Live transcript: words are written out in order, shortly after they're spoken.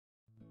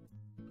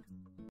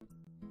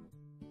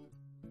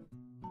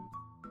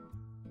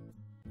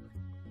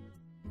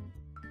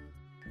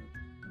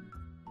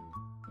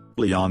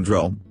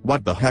Leandro,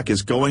 what the heck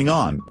is going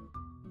on?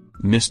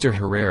 Mr.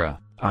 Herrera,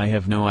 I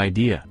have no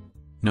idea.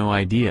 No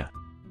idea.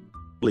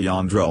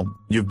 Leandro,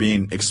 you've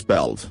been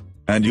expelled,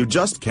 and you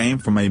just came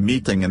from a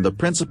meeting in the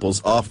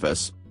principal's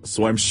office,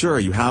 so I'm sure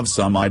you have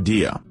some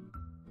idea.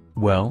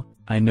 Well,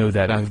 I know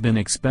that I've been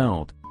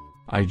expelled.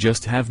 I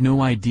just have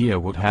no idea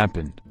what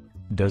happened.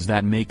 Does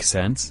that make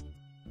sense?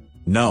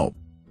 No.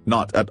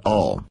 Not at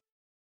all.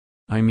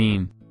 I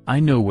mean, I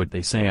know what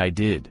they say I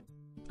did.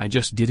 I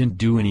just didn't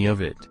do any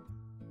of it.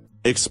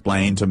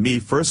 Explain to me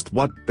first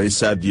what they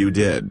said you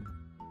did.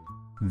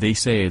 They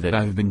say that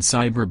I've been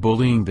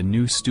cyberbullying the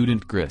new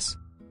student Chris.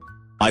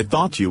 I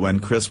thought you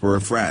and Chris were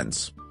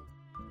friends.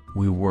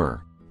 We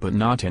were, but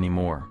not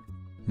anymore.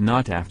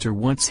 Not after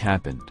what's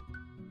happened.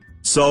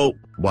 So,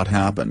 what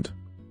happened?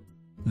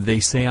 They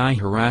say I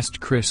harassed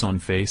Chris on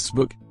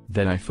Facebook,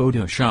 that I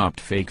photoshopped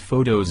fake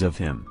photos of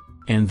him,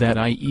 and that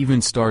I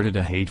even started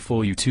a hateful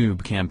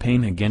YouTube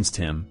campaign against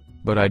him,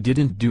 but I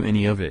didn't do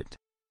any of it.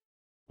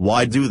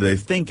 Why do they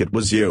think it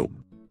was you?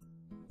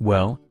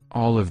 Well,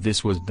 all of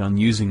this was done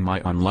using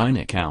my online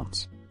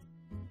accounts.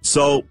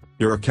 So,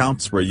 your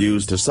accounts were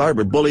used to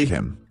cyberbully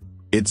him.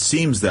 It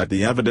seems that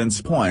the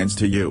evidence points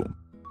to you.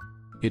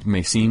 It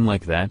may seem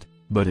like that,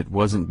 but it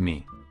wasn't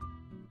me.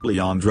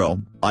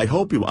 Leandro, I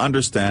hope you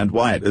understand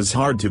why it is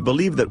hard to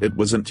believe that it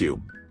wasn't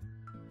you.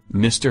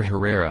 Mr.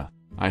 Herrera,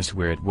 I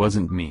swear it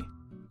wasn't me.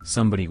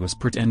 Somebody was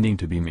pretending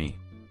to be me.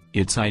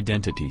 It's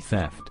identity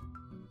theft.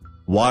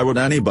 Why would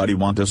anybody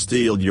want to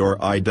steal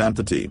your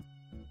identity?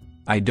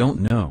 I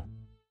don't know.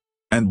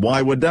 And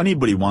why would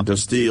anybody want to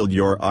steal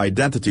your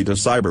identity to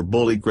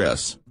cyberbully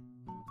Chris?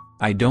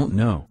 I don't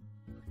know.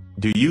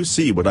 Do you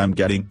see what I'm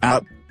getting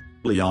at?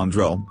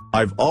 Leandro,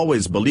 I've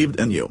always believed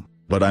in you,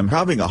 but I'm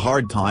having a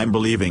hard time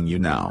believing you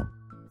now.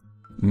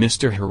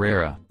 Mr.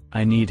 Herrera,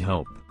 I need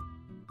help.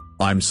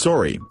 I'm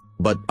sorry,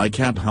 but I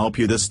can't help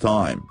you this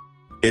time.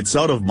 It's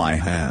out of my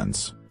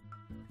hands.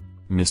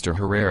 Mr.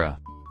 Herrera.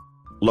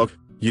 Look,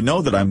 you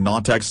know that I'm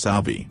not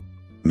tech-savvy.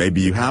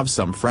 Maybe you have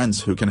some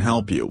friends who can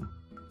help you.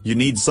 You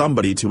need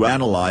somebody to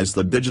analyze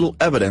the digital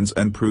evidence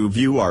and prove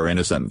you are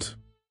innocent.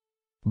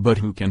 But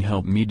who can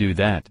help me do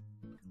that?